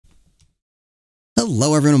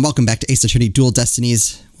Hello everyone and welcome back to Ace Attorney Dual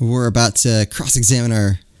Destinies. We're about to cross-examine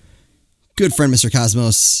our good friend Mr.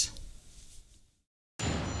 Cosmos.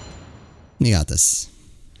 You got this.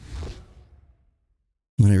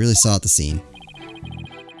 When I really saw at the scene.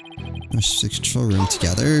 Let's the control room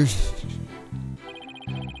together.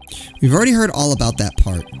 We've already heard all about that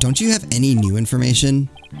part. Don't you have any new information?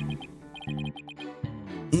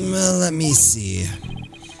 Well, let me see.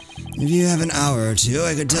 If you have an hour or two,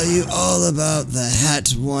 I could tell you all about the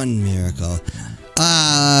Hat 1 miracle.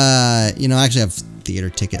 You know, I actually have a theater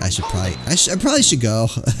ticket. I probably should go.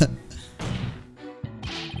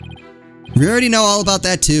 We already know all about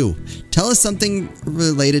that too. Tell us something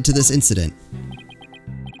related to this incident.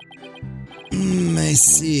 I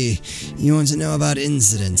see. You want to know about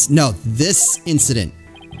incidents? No, this incident.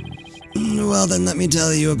 Well, then let me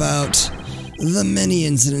tell you about the many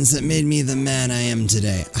incidents that made me the man I am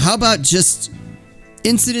today. How about just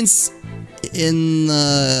incidents in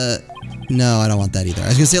the... No, I don't want that either. I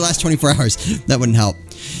was gonna say last 24 hours. That wouldn't help.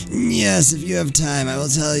 Yes, if you have time, I will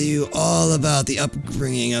tell you all about the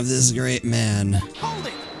upbringing of this great man. Hold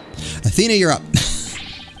it. Athena, you're up.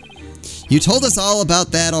 You told us all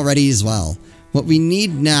about that already as well. What we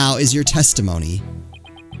need now is your testimony.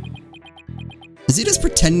 Is he just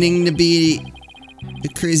pretending to be a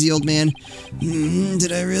crazy old man?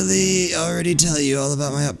 Did I really already tell you all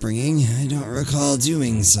about my upbringing? I don't recall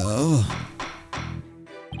doing so.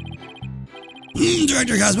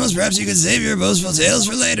 Director Cosmos, perhaps you could save your boastful tales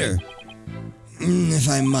for later. If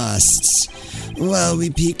I must. Well,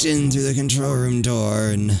 we peeked in through the control room door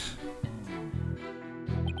and...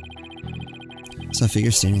 So I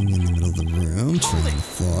figure standing in the middle of the room, turning on the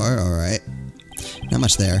floor, alright. Not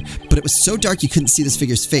much there. But it was so dark you couldn't see this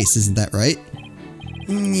figure's face, isn't that right?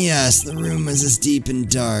 Yes, the room was as deep and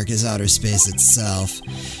dark as outer space itself.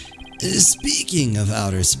 Speaking of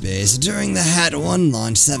outer space, during the Hat 1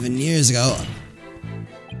 launch 7 years ago...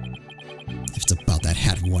 If it's about that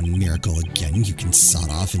Hat 1 miracle again, you can sod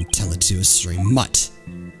off and tell it to a stray mutt.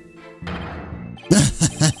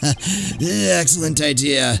 Excellent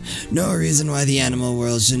idea. No reason why the animal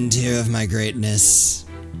world shouldn't hear of my greatness.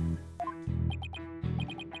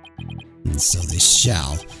 And so they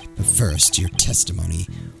shall. But first, your testimony.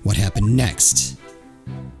 What happened next?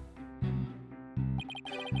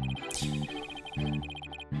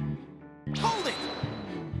 Hold it.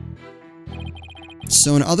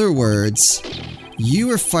 So in other words, you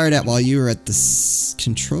were fired at while you were at the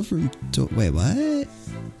control room door. Wait, what?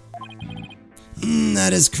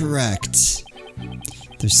 That is correct.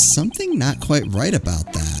 There's something not quite right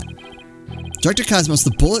about that. Director Cosmos,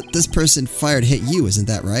 the bullet this person fired hit you, isn't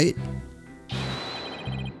that right?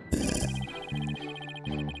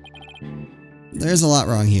 There's a lot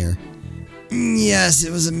wrong here. Yes, it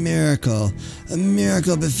was a miracle. A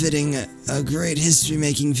miracle befitting a great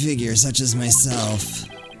history-making figure such as myself.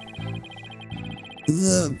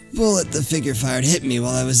 The bullet the figure fired hit me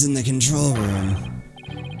while I was in the control room.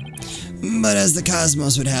 But as the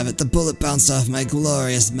Cosmos would have it, the bullet bounced off my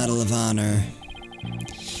glorious Medal of Honor.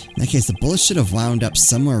 In that case, the bullet should have wound up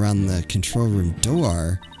somewhere around the control room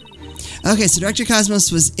door. Okay, so Director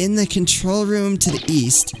Cosmos was in the control room to the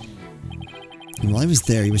east. And while he was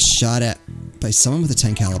there, he was shot at by someone with a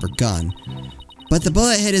 10 caliber gun. But the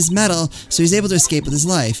bullet hit his metal, so he's able to escape with his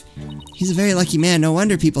life. He's a very lucky man, no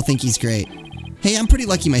wonder people think he's great. Hey, I'm pretty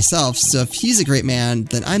lucky myself, so if he's a great man,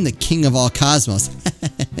 then I'm the king of all Cosmos.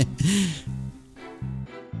 Is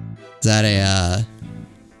that a,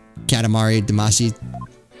 Katamari Damacy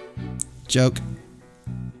joke?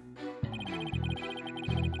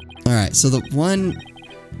 Alright, so the one...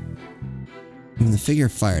 When the figure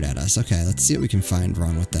fired at us. Okay, let's see what we can find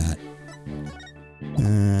wrong with that.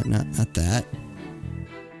 Not that.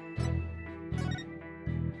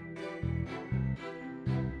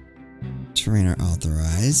 Terrain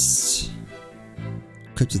authorized.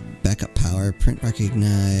 Equipped with backup power. Print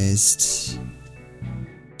recognized.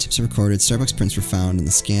 Tips are recorded. Starbucks prints were found in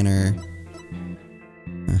the scanner.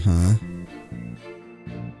 Uh-huh.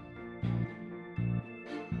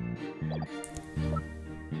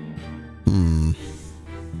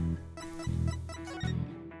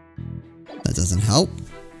 That doesn't help.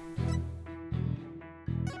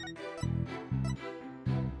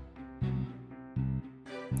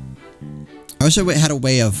 I wish I had a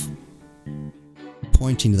way of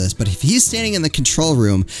pointing to this, but if he's standing in the control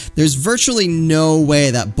room, there's virtually no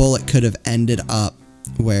way that bullet could have ended up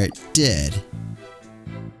where it did.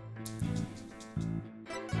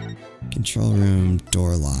 Control room,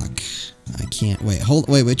 door lock. I can't, wait,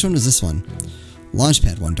 wait, which one was this one?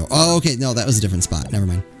 Launchpad 1 door. Oh, okay, no, that was a different spot. Never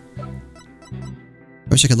mind.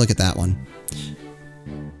 I wish I could look at that one.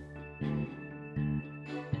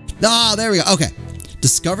 Ah, there we go. Okay.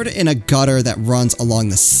 Discovered in a gutter that runs along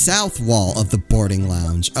the south wall of the boarding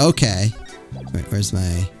lounge. Okay. Wait, where's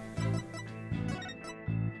my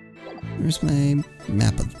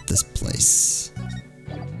map of this place?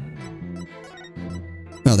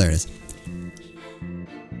 Oh, there it is.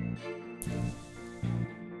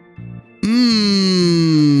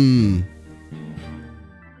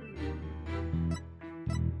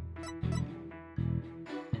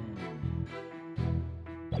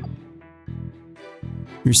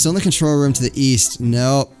 You're still in the control room to the east.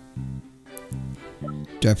 Nope.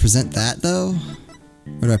 Do I present that though?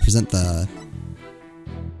 Or do I present the...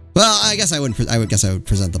 Well, I guess I wouldn't. I guess I would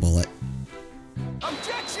present the bullet.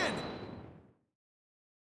 Objection!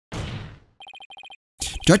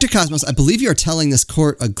 Director Cosmos, I believe you are telling this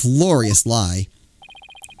court a glorious lie.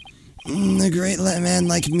 A great man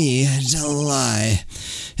like me tell a lie.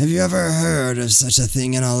 Have you ever heard of such a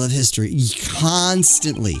thing in all of history?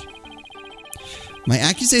 Constantly. My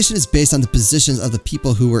accusation is based on the positions of the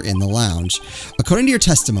people who were in the lounge. According to your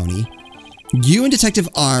testimony, you and Detective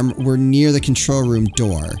Arm were near the control room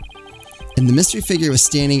door, and the mystery figure was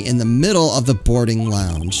standing in the middle of the boarding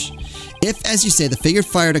lounge. If, as you say, the figure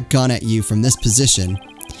fired a gun at you from this position,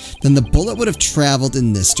 then the bullet would have traveled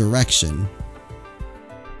in this direction.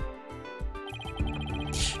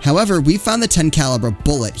 However, we found the 10 caliber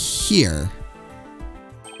bullet here.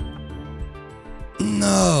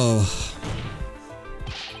 No.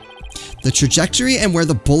 The trajectory and where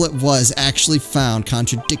the bullet was actually found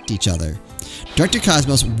contradict each other. Director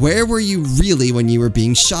Cosmos, where were you really when you were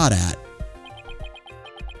being shot at?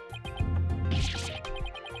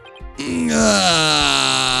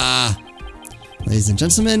 Ladies and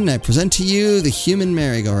gentlemen, I present to you the human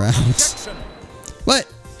merry-go-round. What?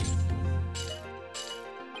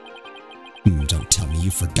 Don't tell me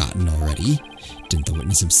you've forgotten already. Didn't the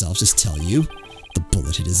witness himself just tell you? The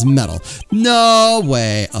bullet hit his metal. No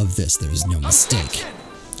way! Of this, there's no mistake.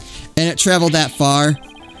 And it traveled that far?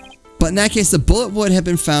 But in that case, the bullet would have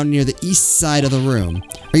been found near the east side of the room.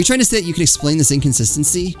 Are you trying to say that you can explain this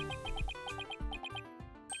inconsistency?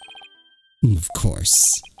 Of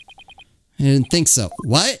course. I didn't think so.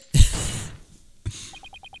 What?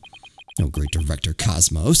 No great director,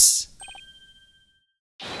 Cosmos.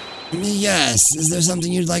 Yes, is there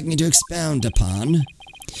something you'd like me to expound upon?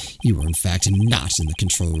 You were in fact not in the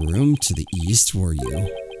control room to the east, were you?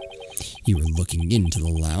 You were looking into the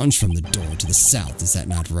lounge from the door to the south, is that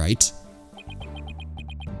not right?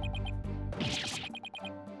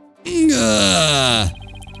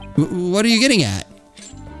 What are you getting at?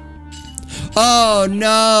 Oh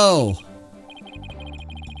no!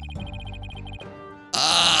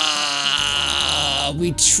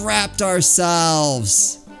 We trapped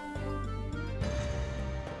ourselves!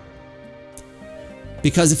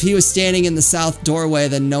 Because if he was standing in the south doorway,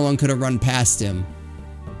 then no one could have run past him.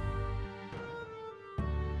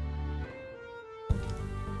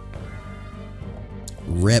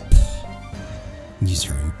 Rip. Use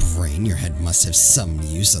your own brain. Your head must have some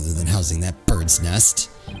use other than housing that bird's nest.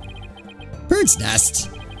 Bird's nest?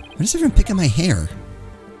 Why does everyone pick at my hair?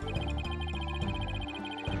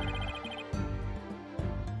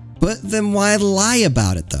 But then why lie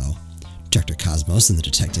about it, though? Director Cosmos and the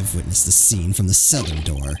detective witnessed the scene from the southern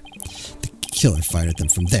door. The killer fired at them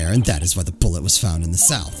from there, and that is why the bullet was found in the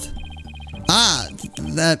south. Ah,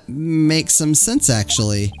 that makes some sense,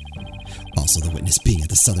 actually. Also, the witness being at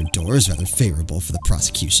the southern door is rather favorable for the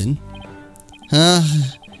prosecution.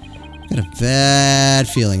 I've got a bad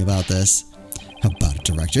feeling about this. How about it,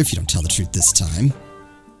 Director, if you don't tell the truth this time?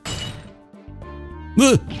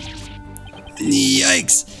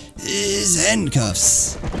 Yikes! His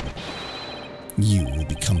handcuffs. You will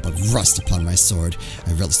become but rust upon my sword.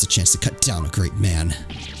 I relish the chance to cut down a great man.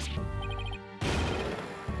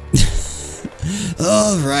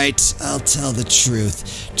 Alright, I'll tell the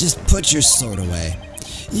truth. Just put your sword away.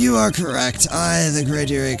 You are correct. I, the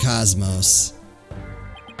great Cosmos,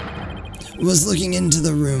 was looking into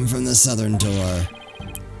the room from the southern door.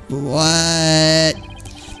 What?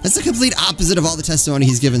 That's the complete opposite of all the testimony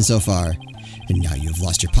he's given so far. And now you have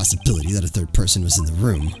lost your possibility that a third person was in the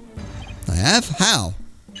room. I have? How?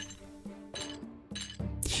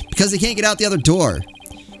 Because they can't get out the other door.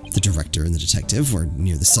 The director and the detective were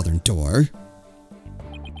near the southern door,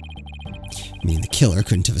 meaning the killer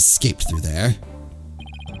couldn't have escaped through there.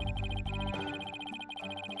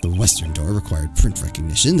 The western door required print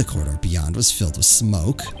recognition. The corridor beyond was filled with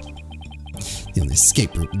smoke. The only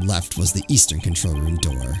escape route left was the eastern control room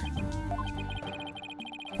door.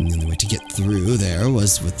 And the only way to get through there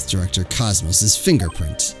was with Director Cosmos'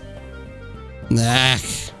 fingerprint.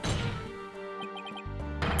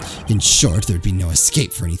 In short, there would be no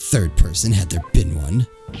escape for any third person had there been one.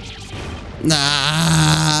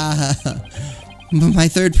 Ah! My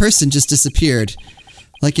third person just disappeared,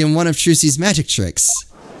 like in one of Trucy's magic tricks.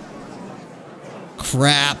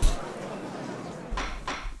 Crap.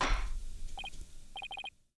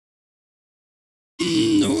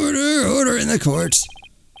 Order in the court.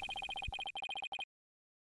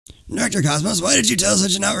 Dr. Cosmos, why did you tell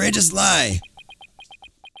such an outrageous lie?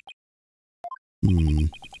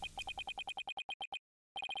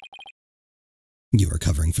 You are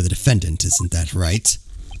covering for the defendant, isn't that right?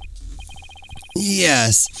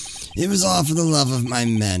 Yes, it was all for the love of my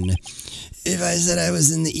men. If I said I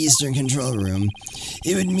was in the eastern control room,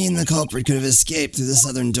 it would mean the culprit could have escaped through the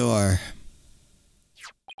southern door.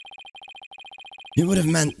 It would have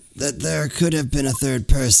meant that there could have been a third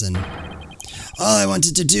person. All I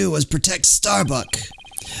wanted to do was protect Starbuck.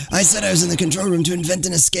 I said I was in the control room to invent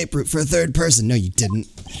an escape route for a third person. No, you didn't.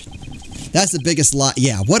 That's the biggest lie.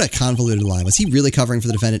 Yeah, what a convoluted lie. Was he really covering for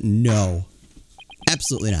the defendant? No.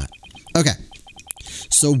 Absolutely not. Okay.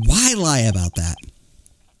 So why lie about that?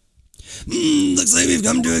 Looks like we've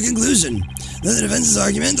come to a conclusion. That the defense's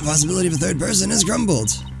argument, the possibility of a third person, has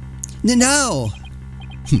crumbled. No!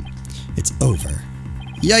 It's over.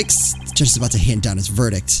 Yikes! The judge is about to hand down his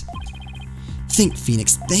verdict. Think,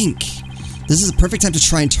 Phoenix, think. This is a perfect time to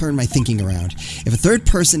try and turn my thinking around. If a third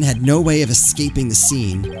person had no way of escaping the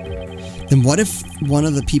scene, then what if one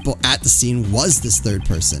of the people at the scene was this third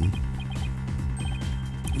person?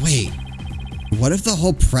 Wait, what if the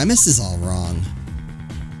whole premise is all wrong?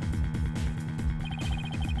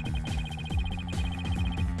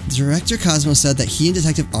 Director Cosmo said that he and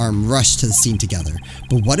Detective Arm rushed to the scene together,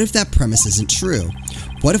 but what if that premise isn't true?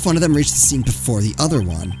 What if one of them reached the scene before the other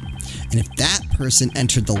one? And if that person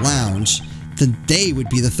entered the lounge, then they would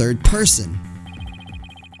be the third person.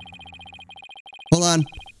 Hold on.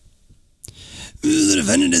 The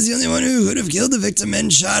defendant is the only one who could have killed the victim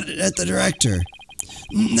and shot at the director.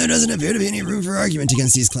 There doesn't appear to be any room for argument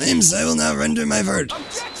against these claims. I will now render my verdict.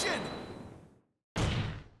 Objection!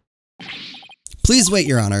 Please wait,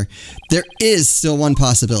 Your Honor. There is still one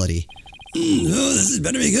possibility. Oh, this had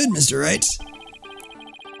better be good, Mr. Wright.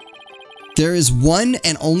 There is one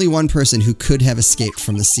and only one person who could have escaped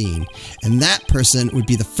from the scene, and that person would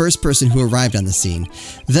be the first person who arrived on the scene.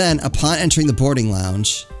 Then, upon entering the boarding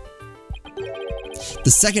lounge,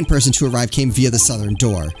 the second person to arrive came via the southern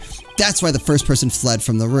door. That's why the first person fled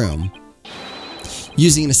from the room,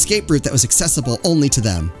 using an escape route that was accessible only to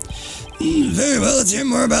them. Very well, let's hear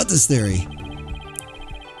more about this theory.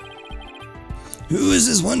 Who is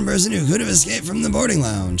this one person who could have escaped from the boarding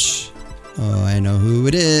lounge? Oh, I know who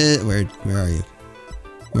it is. Where are you?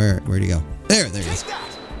 Where'd he go? There he is.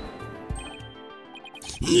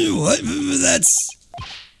 What? That's...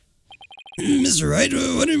 Mr. Wright,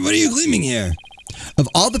 what are you claiming here? Of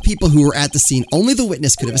all the people who were at the scene, only the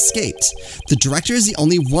witness could have escaped. The director is the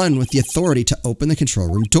only one with the authority to open the control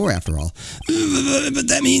room door, after all. But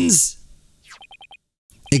that means...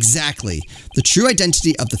 Exactly. The true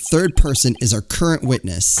identity of the third person is our current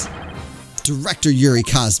witness, Director Yuri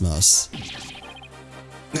Cosmos.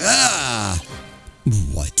 Ah!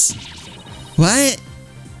 What? What?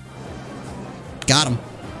 Got him.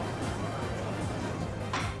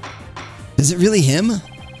 Is it really him?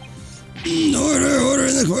 Order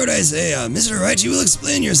in the court, I say. Mr. Wright, you will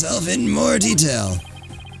explain yourself in more detail.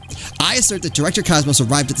 I assert that Director Cosmos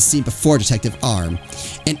arrived at the scene before Detective Arm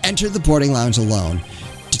and entered the boarding lounge alone.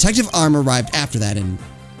 Detective Arm arrived after that and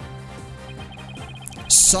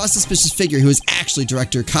saw a suspicious figure who was actually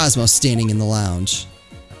Director Cosmos standing in the lounge.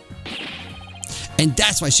 And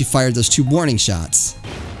that's why she fired those 2 warning shots.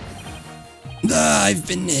 I've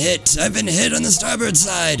been hit. I've been hit on the starboard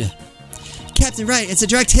side. Captain Wright, it's a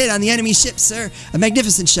direct hit on the enemy ship, sir. A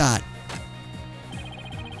magnificent shot.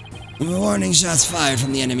 Warning shots fired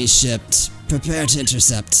from the enemy ship. Prepare to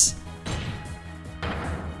intercept.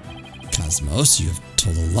 Cosmos, you have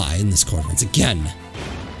told a lie in this court once again.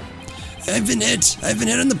 I've been hit. I've been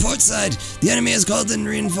hit on the port side. The enemy has called in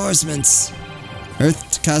reinforcements.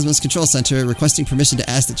 Earth to Cosmos Control Center, requesting permission to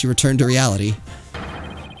ask that you return to reality.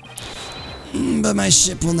 But my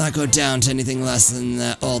ship will not go down to anything less than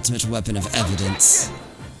the ultimate weapon of evidence.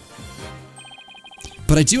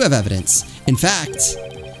 But I do have evidence. In fact,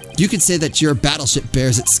 you could say that your battleship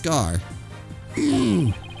bears its scar.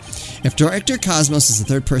 If Director Cosmos is the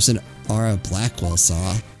third person Aura Blackwell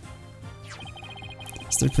saw,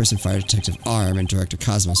 this third person fired Detective Arm and Director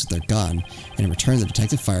Cosmos with their gun, and in return the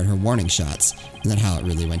detective fired her warning shots. Isn't that how it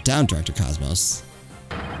really went down, Director Cosmos?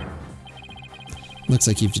 Looks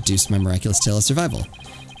like you've deduced my miraculous tale of survival.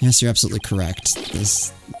 Yes, you're absolutely correct.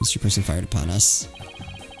 This mystery person fired upon us.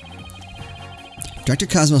 Director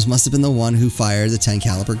Cosmos must have been the one who fired the 10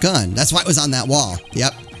 caliber gun. That's why it was on that wall.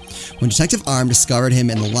 Yep. When Detective Arm discovered him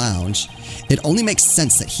in the lounge, it only makes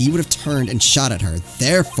sense that he would have turned and shot at her.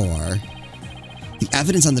 Therefore, the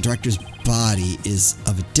evidence on the director's body is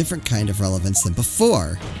of a different kind of relevance than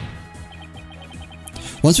before.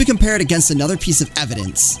 Once we compare it against another piece of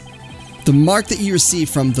evidence, the mark that you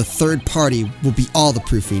received from the third party will be all the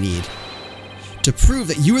proof we need to prove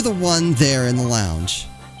that you were the one there in the lounge.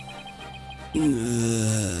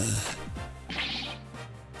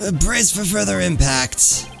 Brace for further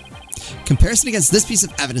impact. Comparison against this piece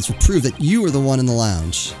of evidence will prove that you were the one in the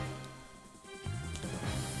lounge.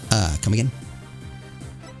 Come again?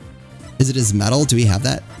 Is it his metal? Do we have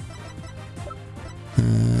that?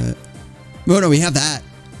 Oh no, we have that.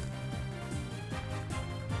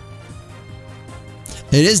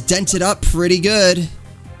 It is dented up pretty good.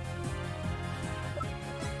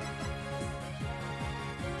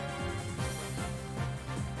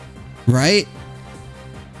 Right?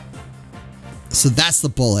 So that's the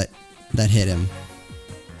bullet that hit him.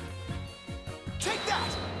 Take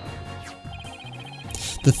that!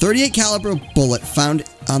 The .38 caliber bullet found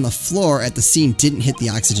on the floor at the scene didn't hit the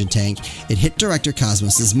oxygen tank. It hit Director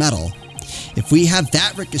Cosmos's metal. If we have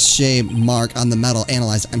that ricochet mark on the metal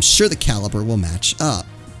analyzed, I'm sure the caliber will match up.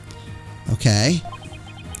 Okay.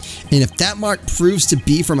 And if that mark proves to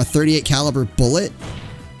be from a .38 caliber bullet,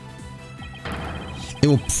 it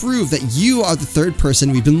will prove that you are the third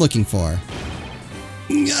person we've been looking for.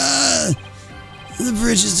 The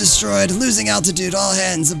bridge is destroyed. Losing altitude. All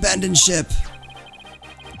hands. Abandon ship.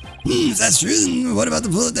 If that's true, then what about the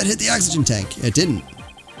bullet that hit the oxygen tank? It didn't.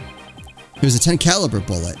 It was a 10 caliber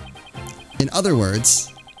bullet. In other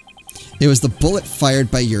words, it was the bullet fired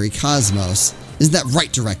by Yuri Cosmos. Isn't that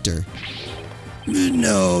right, Director?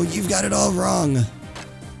 No, you've got it all wrong.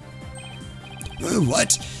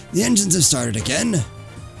 What? The engines have started again?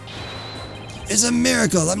 It's a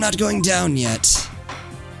miracle. I'm not going down yet.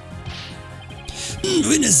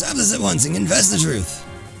 Witness, stop this at once and confess the truth.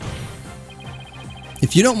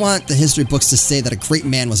 If you don't want the history books to say that a great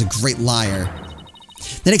man was a great liar,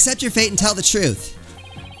 then accept your fate and tell the truth.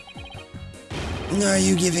 Are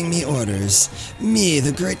you giving me orders? Me,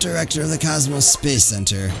 the great director of the Cosmos Space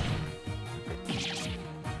Center.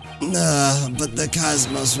 But the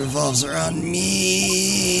cosmos revolves around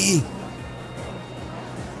me.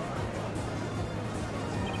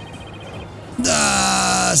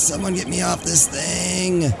 Someone get me off this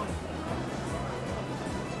thing.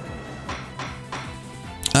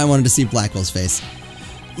 I wanted to see Blackwell's face.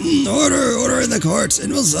 Order in the court,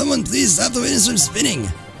 and will someone please stop the witness from spinning?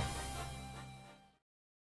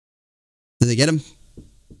 Did they get him?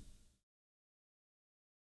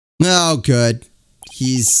 Oh, good.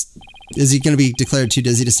 Is he going to be declared too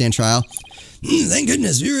dizzy to stand trial? Thank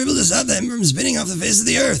goodness we were able to stop them from spinning off the face of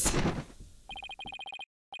the Earth.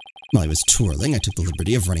 While he was twirling, I took the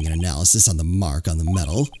liberty of running an analysis on the mark on the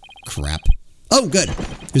metal. Crap. Oh, good.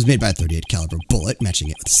 It was made by a .38 caliber bullet, matching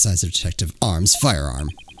it with the size of Detective Arm's firearm.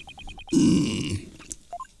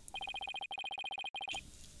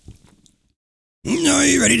 Are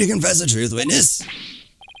you ready to confess the truth, witness?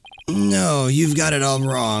 No, you've got it all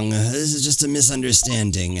wrong. This is just a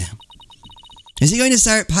misunderstanding. Is he going to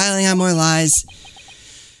start piling on more lies?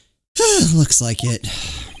 Looks like it.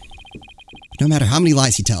 No matter how many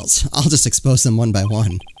lies he tells, I'll just expose them one by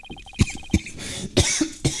one.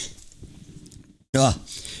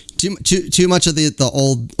 Too much of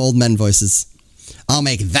the old men voices. I'll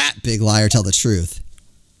make that big liar tell the truth.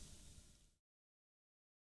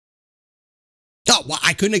 Oh, well,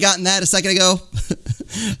 I couldn't have gotten that a second ago.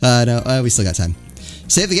 No, we still got time.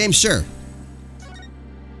 Save the game, sure.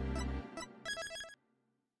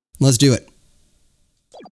 Let's do it.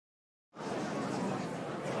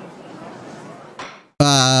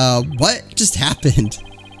 What just happened?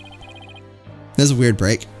 There's a weird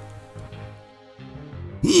break.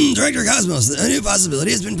 Director Cosmos, a new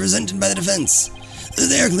possibility has been presented by the defense.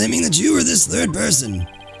 They are claiming that you were this third person.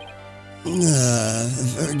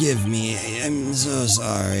 Forgive me, I'm so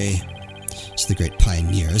sorry. So the great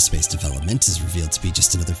pioneer of space development is revealed to be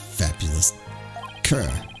just another fabulous cur.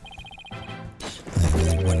 I have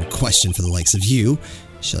only one question for the likes of you.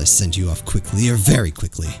 Shall I send you off quickly or very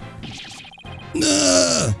quickly?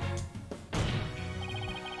 The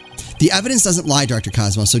evidence doesn't lie, Dr.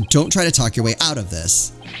 Cosmos, so don't try to talk your way out of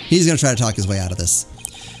this. He's going to try to talk his way out of this.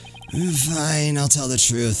 Fine, I'll tell the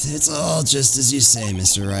truth. It's all just as you say,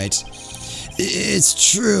 Mr. Wright.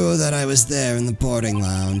 It's true that I was there in the boarding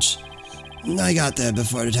lounge. I got there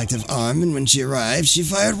before Detective Arm, and when she arrived, she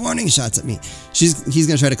fired warning shots at me. He's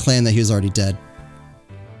going to try to claim that he was already dead.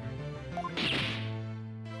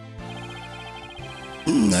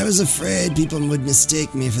 I was afraid people would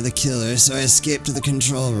mistake me for the killer, so I escaped to the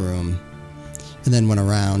control room. And then went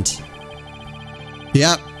around.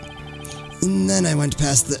 Yep. And then I went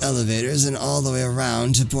past the elevators and all the way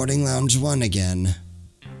around to boarding lounge 1 again.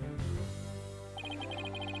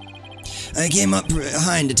 I came up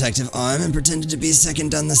behind Detective Arm and pretended to be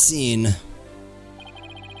second on the scene.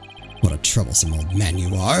 What a troublesome old man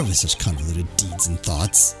you are, with such convoluted deeds and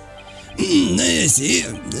thoughts. I see.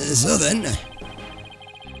 So then...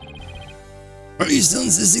 Are you still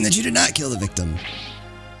insisting that you did not kill the victim?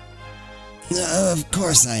 Of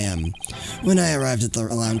course I am. When I arrived at the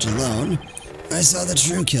lounge alone, I saw the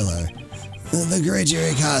true killer. The Great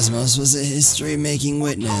Yuri Cosmos was a history-making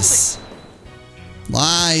witness.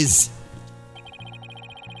 Lies!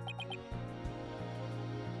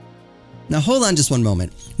 Now hold on just one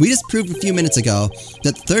moment. We just proved a few minutes ago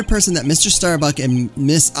that the third person that Mr. Starbuck and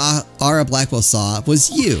Miss Ara Blackwell saw was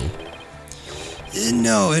you.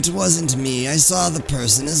 No, it wasn't me. I saw the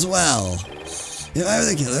person as well. If I were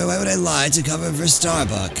the killer, why would I lie to cover for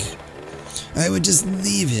Starbuck? I would just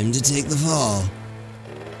leave him to take the fall.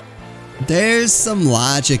 There's some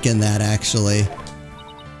logic in that, actually.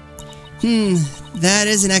 That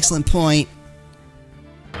is an excellent point.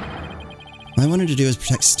 What I wanted to do was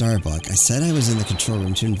protect Starbuck. I said I was in the control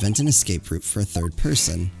room to invent an escape route for a third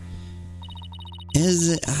person. Is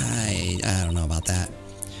it? I don't know about that.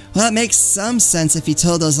 Well, it makes some sense if he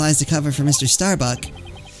told those lies to cover for Mr. Starbuck.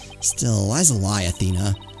 Still, a lie's a lie,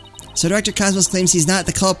 Athena. So Director Cosmos claims he's not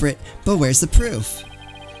the culprit, but where's the proof?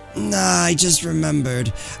 Nah, I just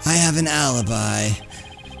remembered. I have an alibi.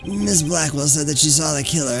 Miss Blackwell said that she saw the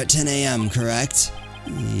killer at 10 a.m., correct?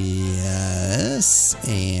 Yes,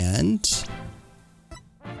 and...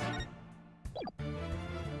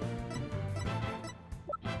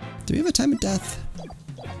 Do we have a time of death?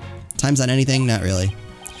 Times on anything? Not really.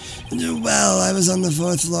 Well, I was on the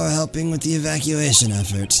 4th floor helping with the evacuation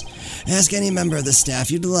effort. Ask any member of the staff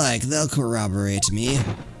you'd like, they'll corroborate me.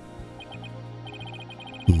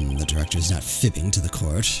 The director's not fibbing to the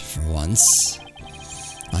court, for once.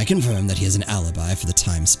 I confirm that he has an alibi for the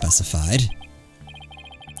time specified.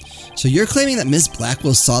 So you're claiming that Miss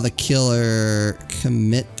Blackwell saw the killer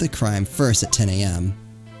commit the crime first at 10 a.m.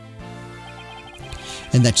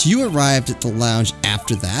 and that you arrived at the lounge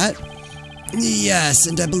after that? Yes,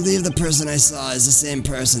 and I believe the person I saw is the same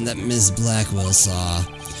person that Miss Blackwell saw.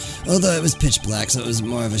 Although it was pitch black, so it was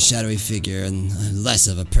more of a shadowy figure and less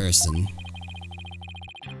of a person.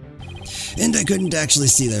 And I couldn't actually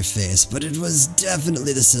see their face, but it was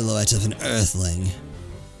definitely the silhouette of an Earthling.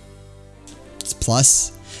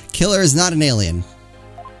 Plus, killer is not an alien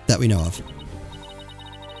that we know of.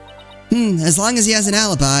 As long as he has an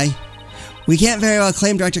alibi. We can't very well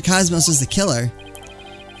claim Director Cosmos was the killer.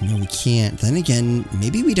 No, we can't. Then again,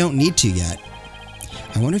 maybe we don't need to yet.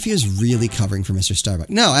 I wonder if he was really covering for Mr. Starbuck.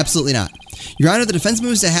 No, absolutely not. Your Honor, the defense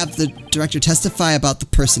moves to have the director testify about the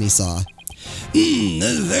person he saw.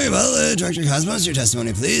 Very well, Director Cosmos, your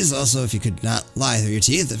testimony, please. Also, if you could not lie through your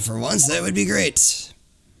teeth, for once, that would be great.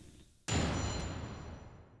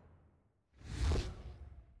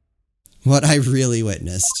 What I really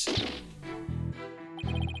witnessed.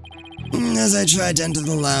 As I tried to enter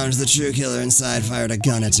the lounge, the true killer inside fired a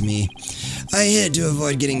gun at me. I hid to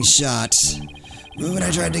avoid getting shot, but when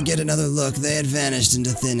I tried to get another look, they had vanished into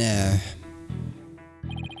thin air.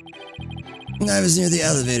 I was near the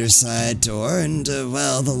elevator side door and,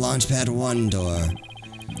 well, the Launchpad 1 door.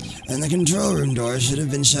 And the control room door should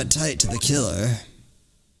have been shut tight to the killer.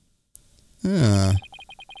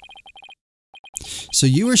 So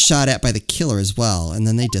you were shot at by the killer as well, and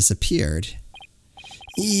then they disappeared.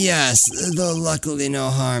 Yes, though luckily no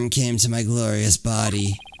harm came to my glorious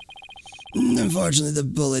body. Unfortunately, the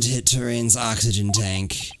bullet hit Terrain's oxygen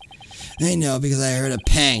tank. I know, because I heard a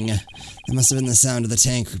pang. That must have been the sound of the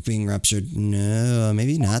tank being ruptured. No,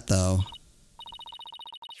 maybe not, though.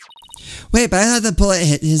 Wait, but I thought the bullet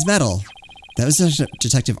hit his metal. That was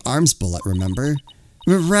Detective Arm's bullet, remember?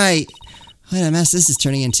 Right. What a mess this is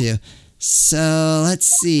turning into. So, let's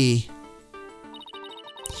see.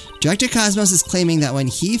 Director Cosmos is claiming that when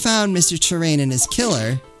he found Mr. Terrain and his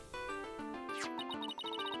killer,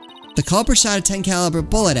 the culprit shot a 10 caliber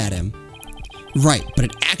bullet at him. Right, but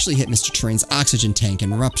it actually hit Mr. Terrain's oxygen tank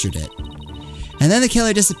and ruptured it. And then the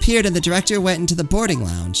killer disappeared and the director went into the boarding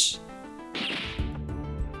lounge.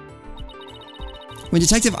 When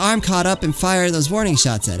Detective Arm caught up and fired those warning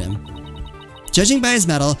shots at him. Judging by his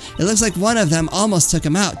medal, it looks like one of them almost took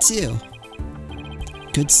him out, too.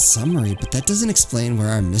 Good summary, but that doesn't explain where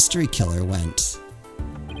our mystery killer went.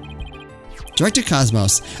 Director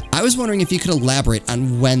Cosmos, I was wondering if you could elaborate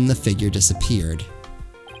on when the figure disappeared.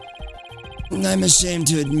 I'm ashamed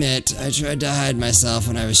to admit I tried to hide myself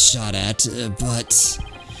when I was shot at, but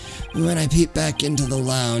when I peeped back into the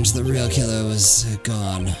lounge, the real killer was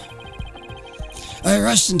gone. I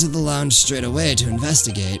rushed into the lounge straight away to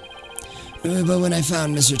investigate, but when I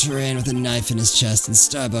found Mr. Terrain with a knife in his chest and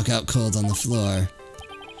Starbuck out cold on the floor.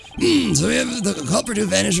 So we have the culprit who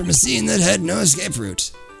vanished from a scene that had no escape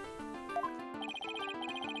route.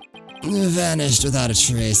 Vanished without a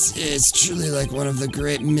trace. It's truly like one of the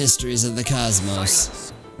great mysteries of the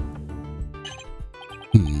cosmos.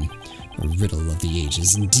 A riddle of the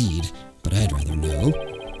ages indeed, but I'd rather know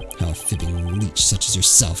how a fibbing leech such as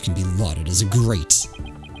yourself can be lauded as a great.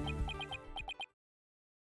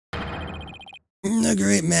 A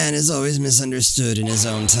great man is always misunderstood in his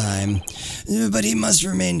own time, but he must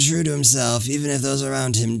remain true to himself even if those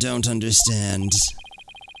around him don't understand.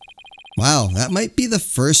 Wow, that might be the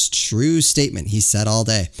first true statement he's said all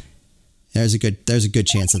day. There's a good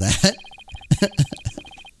chance of that.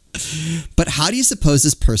 But how do you suppose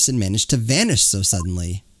this person managed to vanish so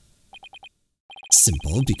suddenly?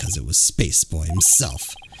 Simple, because it was Spaceboy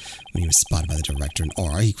himself. When he was spotted by the director and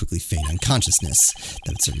Aura, he quickly feigned unconsciousness.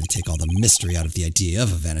 That would certainly take all the mystery out of the idea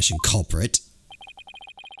of a vanishing culprit.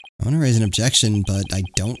 I want to raise an objection, but I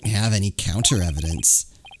don't have any counter evidence.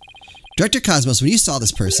 Director Cosmos, when you saw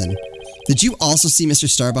this person, did you also see Mr.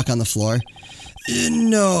 Starbuck on the floor?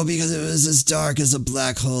 No, because it was as dark as a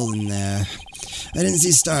black hole in there. I didn't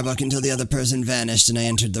see Starbuck until the other person vanished and I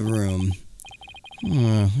entered the room.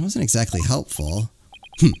 It wasn't exactly helpful.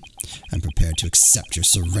 I'm prepared to accept your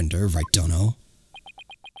surrender, right, Dono?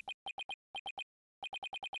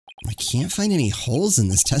 I can't find any holes in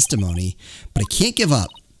this testimony, but I can't give up.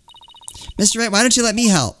 Mr. Wright, why don't you let me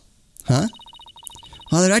help? Huh?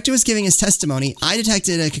 While the director was giving his testimony, I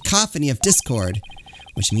detected a cacophony of discord,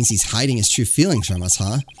 which means he's hiding his true feelings from us,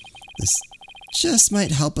 huh? This just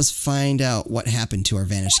might help us find out what happened to our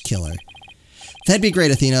vanished killer. That'd be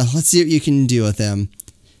great, Athena. Let's see what you can do with him.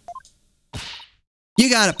 You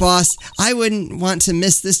got it, boss. I wouldn't want to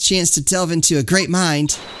miss this chance to delve into a great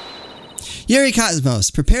mind. Yuri Cosmos,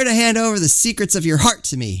 prepare to hand over the secrets of your heart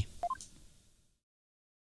to me.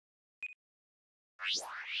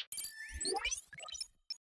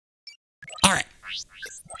 Alright.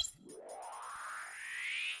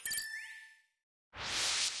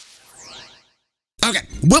 Okay,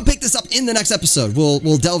 we'll pick this up in the next episode.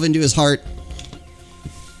 We'll delve into his heart.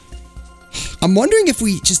 I'm wondering if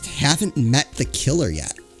we just haven't met the killer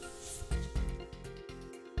yet.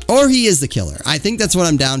 Or he is the killer. I think that's what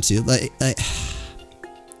I'm down to.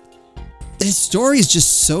 His story is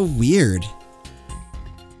just so weird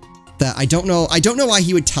that I don't know why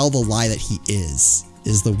he would tell the lie that he is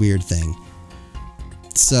the weird thing.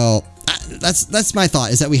 So that's my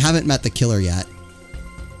thought, is that we haven't met the killer yet.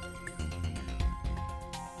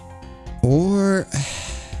 Or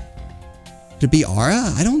could it be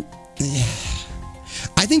Aura?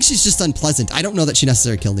 I think she's just unpleasant. I don't know that she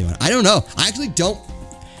necessarily killed anyone. I don't know. I actually don't.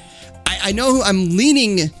 I know who I'm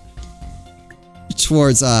leaning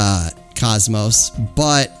towards Cosmos,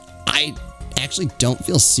 but I actually don't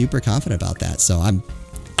feel super confident about that. So I'm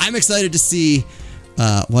excited to see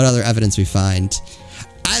what other evidence we find.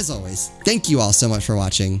 As always, thank you all so much for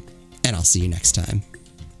watching, and I'll see you next time.